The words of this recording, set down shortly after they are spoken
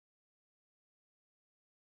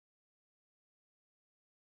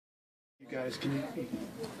Guys, can you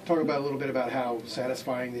talk about a little bit about how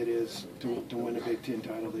satisfying it is to win a Big Ten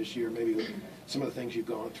title this year? Maybe some of the things you've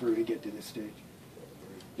gone through to get to this stage.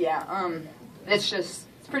 Yeah, it's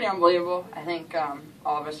pretty unbelievable. I think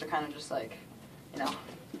all of us are kind of just like,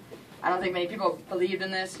 I don't think many people believed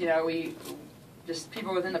in this. We just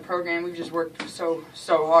people within the program. We've just worked so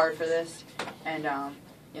hard for this, and a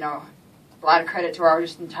lot of credit to our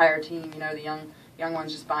just entire team. The young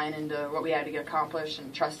ones just buying into what we had to get accomplished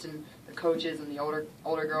and trusting the coaches and the older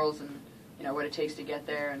girls and what it takes to get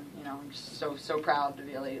there. And I'm just so proud to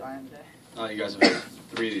be a late Lion today. You guys have had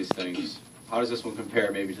 3 of these things. How does this one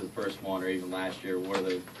compare maybe to the first one or even last year? What are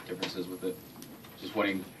the differences with it? Just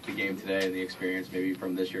winning the game today and the experience maybe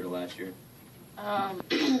from this year to last year?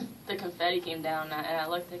 The confetti came down and I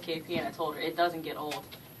looked at KP and I told her it doesn't get old.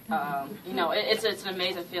 It's an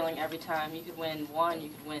amazing feeling every time. You could win 1, you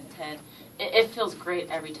could win 10. It feels great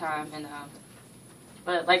every time. And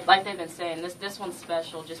but like they've been saying, this one's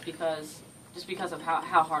special just because of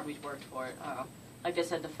how hard we've worked for it. Like they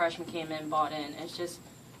said, the freshmen came in, bought in. It's just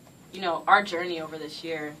our journey over this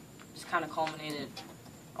year just kind of culminated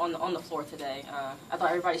on the floor today. I thought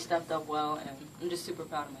everybody stepped up well, and I'm just super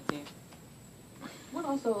proud of my team. What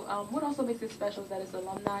also makes it special is that it's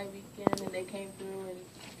alumni weekend and they came through and.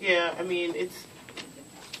 Yeah, I mean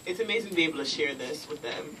it's amazing to be able to share this with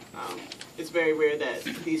them. It's very rare that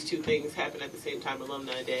these two things happen at the same time: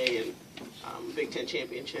 Alumni Day and Big Ten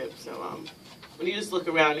Championship. So when you just look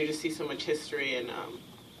around, you just see so much history, and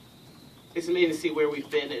it's amazing to see where we've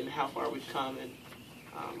been and how far we've come. And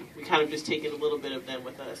we kind of just taken a little bit of them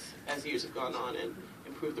with us as years have gone on and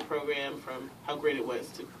improved the program from how great it was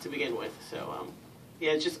to begin with. So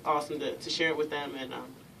yeah, it's just awesome to share it with them and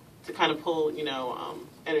to kind of pull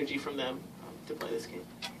energy from them to play this game.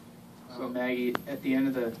 So Maggie, at the end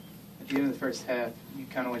of the first half, you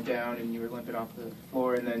kind of went down and you were limping off the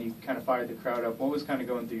floor, and then you kind of fired the crowd up. What was kind of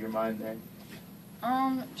going through your mind there?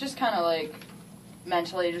 Just kind of like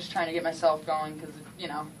mentally, just trying to get myself going because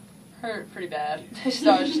hurt pretty bad.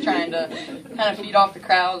 So I was just trying to kind of feed off the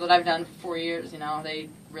crowd that I've done for 4 years. They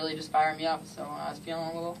really just fire me up. So I was feeling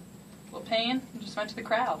a little pain and just went to the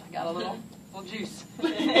crowd. I got a little juice.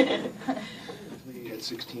 You had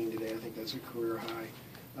 16 today. I think that's a career high.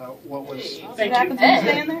 What was? Thank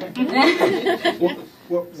you.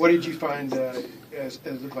 What did you find as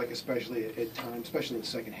it looked like, especially at times, especially in the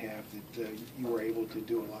second half, that you were able to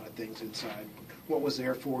do a lot of things inside? What was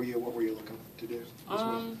there for you? What were you looking to do?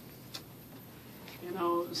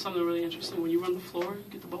 Something really interesting. When you run the floor, you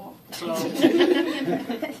get the ball. So I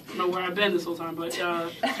don't know where I've been this whole time, but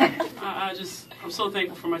I'm so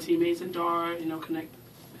thankful for my teammates and Dara,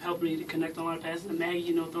 helped me to connect on a lot of passes, and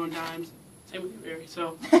Maggie, throwing dimes. Same with you, Barry.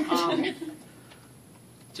 So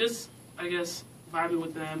just, I guess, vibing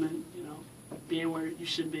with them and, being where you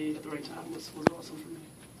should be at the right time was awesome for me.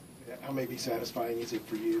 How maybe satisfying is it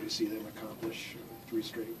for you to see them accomplish 3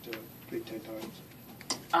 straight Big Ten titles?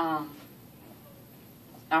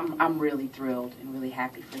 I'm really thrilled and really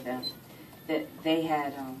happy for them. That they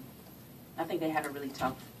had, I think they had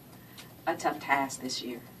a tough task this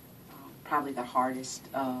year. Probably the hardest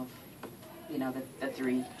of, the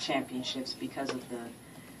 3 championships because of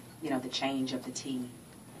the change of the team,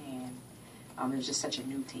 and it was just such a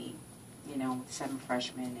new team, with 7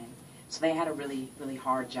 freshmen, and so they had a really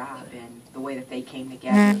hard job. And the way that they came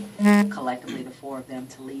together collectively, the 4 of them,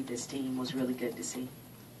 to lead this team was really good to see.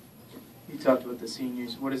 You talked about the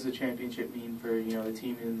seniors. What does the championship mean for the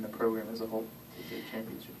team and the program as a whole? The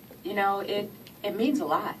championship. It means a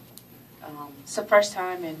lot. It's the first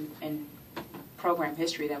time in program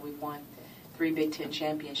history that we've won 3 Big Ten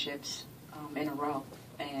championships in a row,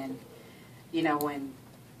 and when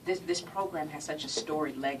this program has such a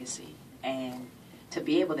storied legacy, and to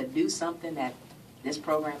be able to do something that this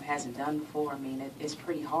program hasn't done before, it's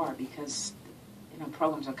pretty hard because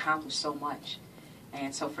programs accomplish so much.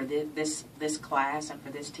 And so for this class and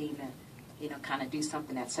for this team to, kind of do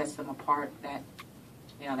something that sets them apart,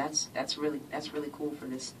 that's really cool for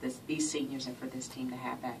these seniors and for this team to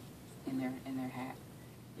have that in their hat.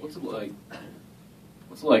 What's it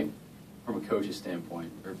like from a coach's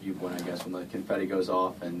standpoint or viewpoint, I guess, when the confetti goes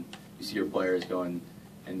off and you see your players going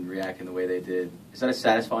and reacting the way they did? Is that a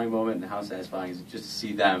satisfying moment, and how satisfying is it just to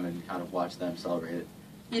see them and kind of watch them celebrate it?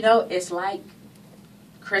 It's like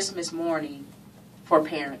Christmas morning for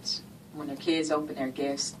parents when their kids open their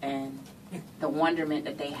gifts and the wonderment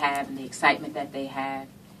that they have and the excitement that they have.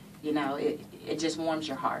 It just warms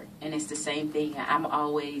your heart. And it's the same thing. I'm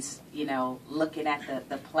always, looking at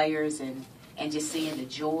the players and just seeing the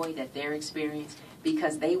joy that they're experiencing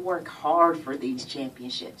because they work hard for these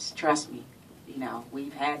championships. Trust me.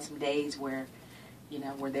 We've had some days where,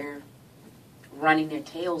 where they're running their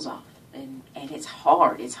tails off. And it's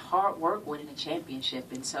hard. It's hard work winning a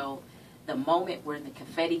championship. And so the moment when the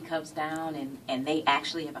confetti comes down and they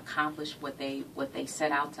actually have accomplished what they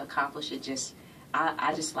set out to accomplish,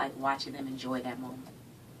 I just like watching them enjoy that moment.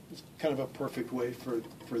 It's kind of a perfect way for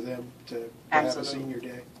them to Absolutely. have a senior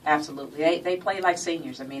day. Absolutely. They played like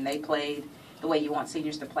seniors. I mean, they played the way you want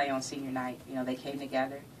seniors to play on senior night. You know, they came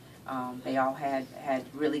together. They all had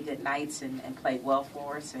really good nights and played well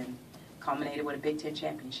for us and culminated with a Big Ten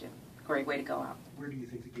championship. Great way to go out. Where do you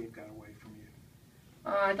think the game got away from you?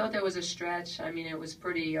 I thought there was a stretch. I mean, it was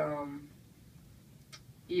pretty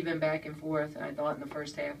even back and forth. I thought in the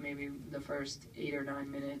first half, maybe the first 8 or 9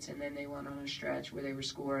 minutes, and then they went on a stretch where they were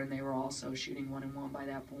scoring. They were also shooting 1-1 by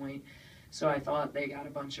that point. So I thought they got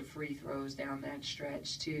a bunch of free throws down that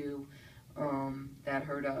stretch too. That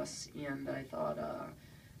hurt us, and I thought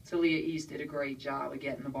Talia East did a great job of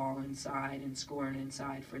getting the ball inside and scoring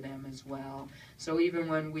inside for them as well. So even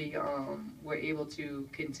when we were able to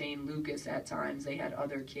contain Lucas at times, they had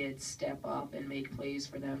other kids step up and make plays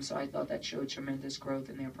for them. So I thought that showed tremendous growth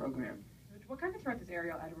in their program. What kind of threat does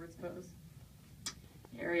Ariel Edwards pose?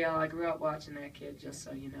 Ariel, I grew up watching that kid, just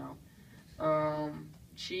so you know.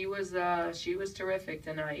 She was terrific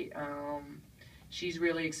tonight. She's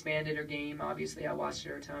really expanded her game. Obviously, I watched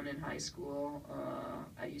her a ton in high school.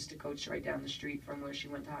 I used to coach right down the street from where she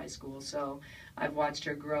went to high school, so I've watched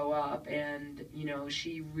her grow up, and, you know,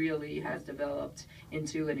 she really has developed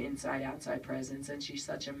into an inside-outside presence, and she's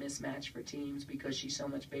such a mismatch for teams because she's so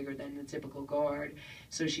much bigger than the typical guard,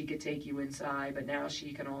 so she could take you inside, but now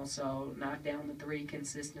she can also knock down the three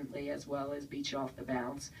consistently as well as beat you off the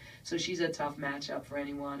bounce. So she's a tough matchup for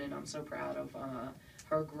anyone, and I'm so proud of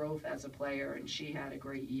her growth as a player, and she had a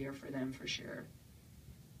great year for them for sure.